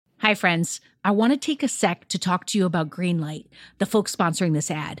Hi, friends. I want to take a sec to talk to you about Greenlight, the folks sponsoring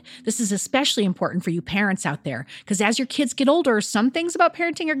this ad. This is especially important for you parents out there, because as your kids get older, some things about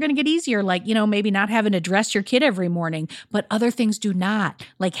parenting are going to get easier, like, maybe not having to dress your kid every morning, but other things do not,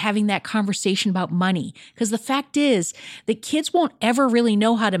 like having that conversation about money. Because the fact is that kids won't ever really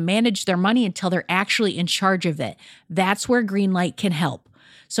know how to manage their money until they're actually in charge of it. That's where Greenlight can help.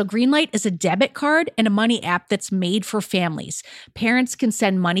 So Greenlight is a debit card and a money app that's made for families. Parents can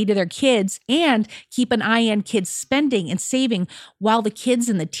send money to their kids and keep an eye on kids' spending and saving, while the kids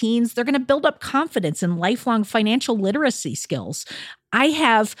and the teens, they're going to build up confidence and lifelong financial literacy skills. I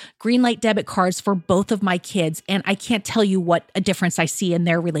have Greenlight debit cards for both of my kids, and I can't tell you what a difference I see in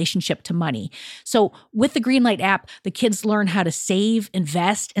their relationship to money. So with the Greenlight app, the kids learn how to save,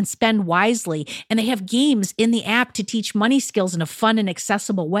 invest, and spend wisely, and they have games in the app to teach money skills in a fun and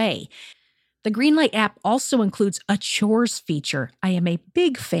accessible way. The Greenlight app also includes a chores feature. I am a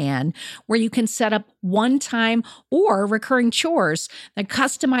big fan, where you can set up one-time or recurring chores that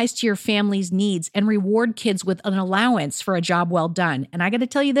customize to your family's needs and reward kids with an allowance for a job well done. And I got to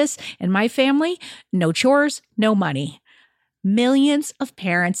tell you this, in my family, no chores, no money. Millions of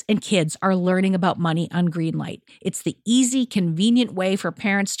parents and kids are learning about money on Greenlight. It's the easy, convenient way for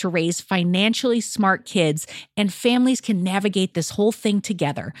parents to raise financially smart kids, and families can navigate this whole thing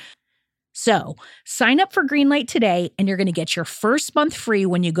together. So sign up for Greenlight today, and you're going to get your first month free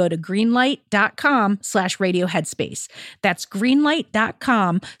when you go to greenlight.com/radioheadspace. That's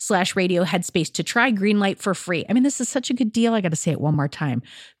greenlight.com/radioheadspace to try Greenlight for free. I mean, this is such a good deal. I got to say it one more time.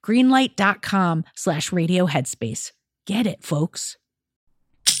 Greenlight.com/radioheadspace. Get it, folks.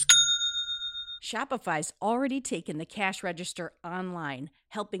 Shopify's already taken the cash register online,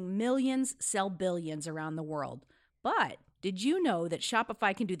 helping millions sell billions around the world. But did you know that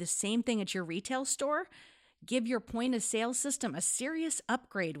Shopify can do the same thing at your retail store? Give your point of sale system a serious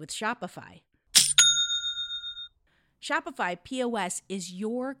upgrade with Shopify. Shopify POS is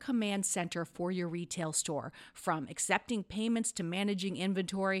your command center for your retail store. From accepting payments to managing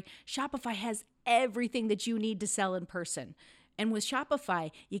inventory, Shopify has everything that you need to sell in person. And with Shopify,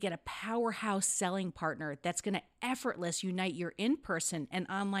 you get a powerhouse selling partner that's going to effortlessly unite your in-person and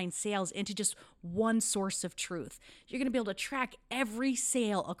online sales into just one source of truth. You're going to be able to track every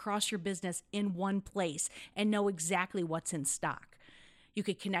sale across your business in one place and know exactly what's in stock. You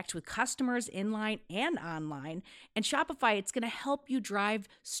could connect with customers inline and online. And Shopify, it's going to help you drive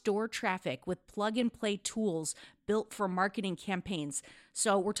store traffic with plug-and-play tools built for marketing campaigns.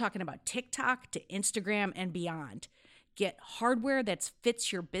 So we're talking about TikTok to Instagram and beyond. Get hardware that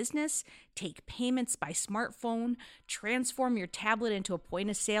fits your business, take payments by smartphone, transform your tablet into a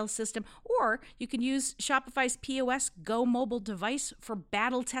point-of-sale system, or you can use Shopify's POS Go mobile device for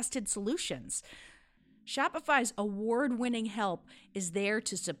battle-tested solutions. Shopify's award-winning help is there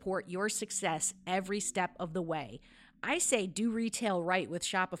to support your success every step of the way. I say do retail right with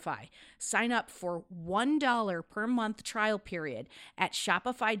Shopify. Sign up for $1 per month trial period at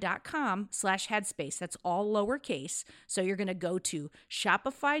shopify.com/headspace. That's all lowercase. So you're going to go to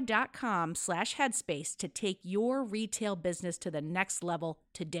shopify.com/headspace to take your retail business to the next level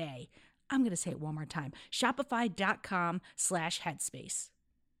today. I'm going to say it one more time. Shopify.com/headspace.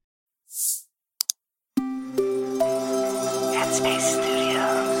 Headspace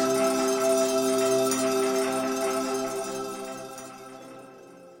Studios.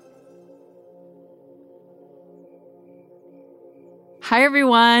 Hi,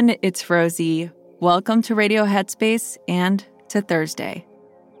 everyone. It's Rosie. Welcome to Radio Headspace and to Thursday.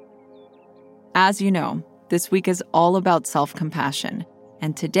 As you know, this week is all about self-compassion.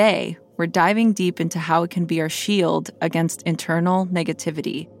 And today, we're diving deep into how it can be our shield against internal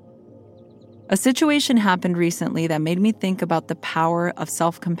negativity. A situation happened recently that made me think about the power of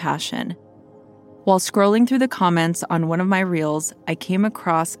self-compassion. While scrolling through the comments on one of my reels, I came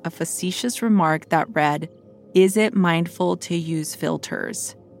across a facetious remark that read, "Is it mindful to use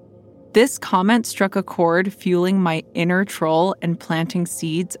filters?" This comment struck a chord, fueling my inner troll and planting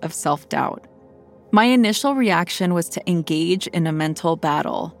seeds of self-doubt. My initial reaction was to engage in a mental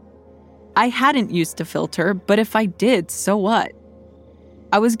battle. I hadn't used a filter, but if I did, so what?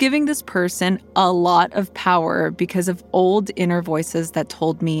 I was giving this person a lot of power because of old inner voices that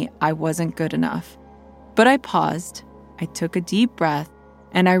told me I wasn't good enough. But I paused, I took a deep breath,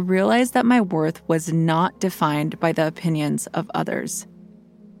 and I realized that my worth was not defined by the opinions of others.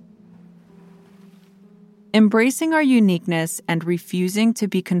 Embracing our uniqueness and refusing to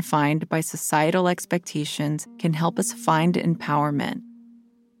be confined by societal expectations can help us find empowerment.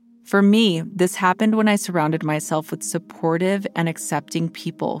 For me, this happened when I surrounded myself with supportive and accepting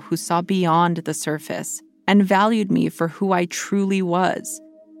people who saw beyond the surface and valued me for who I truly was.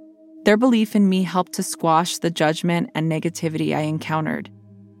 Their belief in me helped to squash the judgment and negativity I encountered.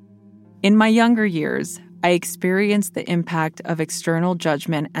 In my younger years, I experienced the impact of external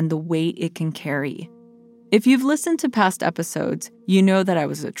judgment and the weight it can carry. If you've listened to past episodes, you know that I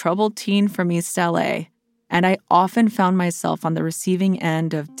was a troubled teen from East LA, and I often found myself on the receiving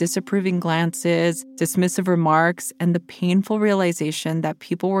end of disapproving glances, dismissive remarks, and the painful realization that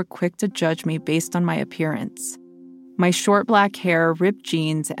people were quick to judge me based on my appearance. My short black hair, ripped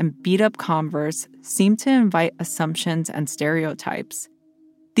jeans, and beat-up Converse seemed to invite assumptions and stereotypes.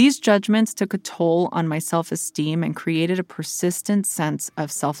 These judgments took a toll on my self-esteem and created a persistent sense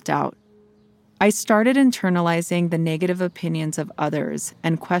of self-doubt. I started internalizing the negative opinions of others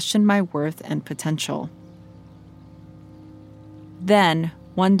and questioned my worth and potential. Then,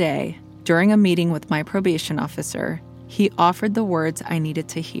 one day, during a meeting with my probation officer, he offered the words I needed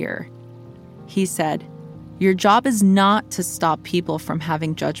to hear. He said, "Your job is not to stop people from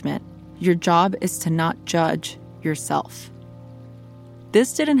having judgment. Your job is to not judge yourself."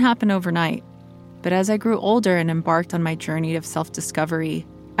 This didn't happen overnight, but as I grew older and embarked on my journey of self-discovery,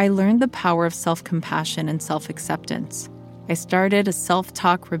 I learned the power of self-compassion and self-acceptance. I started a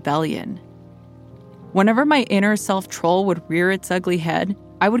self-talk rebellion. Whenever my inner self-troll would rear its ugly head,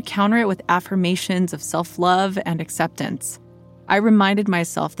 I would counter it with affirmations of self-love and acceptance. I reminded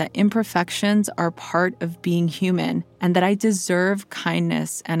myself that imperfections are part of being human and that I deserve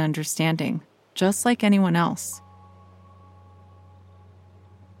kindness and understanding, just like anyone else.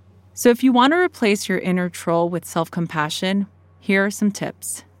 So if you want to replace your inner troll with self-compassion, here are some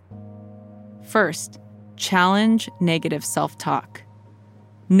tips. First, challenge negative self-talk.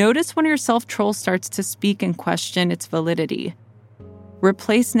 Notice when your self-troll starts to speak and question its validity.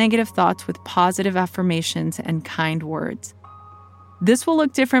 Replace negative thoughts with positive affirmations and kind words. This will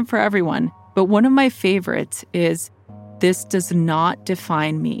look different for everyone, but one of my favorites is, "This does not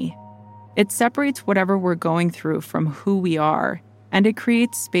define me." It separates whatever we're going through from who we are, and it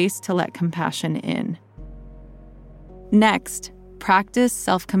creates space to let compassion in. Next, practice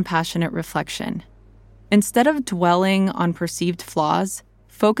self-compassionate reflection. Instead of dwelling on perceived flaws,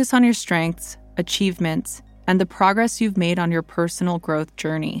 focus on your strengths, achievements, and the progress you've made on your personal growth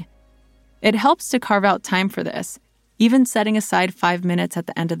journey. It helps to carve out time for this, even setting aside 5 minutes at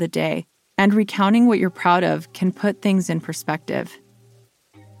the end of the day, and recounting what you're proud of can put things in perspective.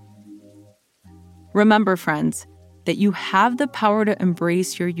 Remember, friends, that you have the power to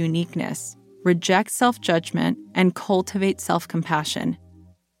embrace your uniqueness, reject self-judgment, and cultivate self-compassion.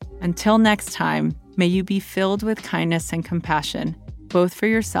 Until next time, may you be filled with kindness and compassion, both for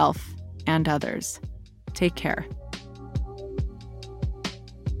yourself and others. Take care.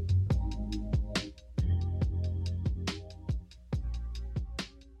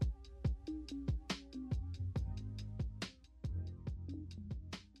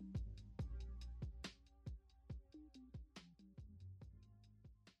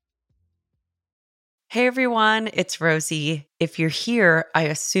 Hey everyone, it's Rosie. If you're here, I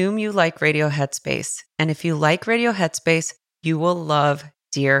assume you like Radio Headspace. And if you like Radio Headspace, you will love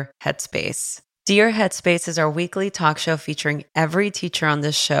Dear Headspace. Dear Headspace is our weekly talk show featuring every teacher on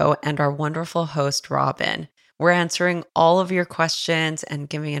this show and our wonderful host, Robin. We're answering all of your questions and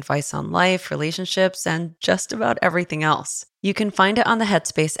giving advice on life, relationships, and just about everything else. You can find it on the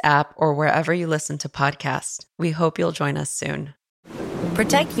Headspace app or wherever you listen to podcasts. We hope you'll join us soon.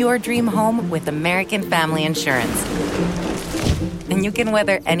 Protect your dream home with American Family Insurance. And you can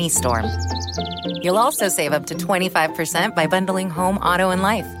weather any storm. You'll also save up to 25% by bundling home, auto, and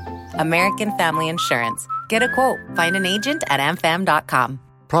life. American Family Insurance. Get a quote. Find an agent at amfam.com.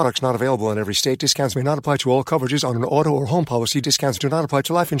 Products not available in every state. Discounts may not apply to all coverages on an auto or home policy. Discounts do not apply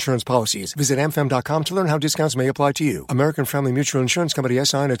to life insurance policies. Visit amfam.com to learn how discounts may apply to you. American Family Mutual Insurance Company,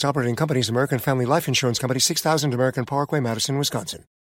 SI, and its operating companies, American Family Life Insurance Company, 6000 American Parkway, Madison, Wisconsin.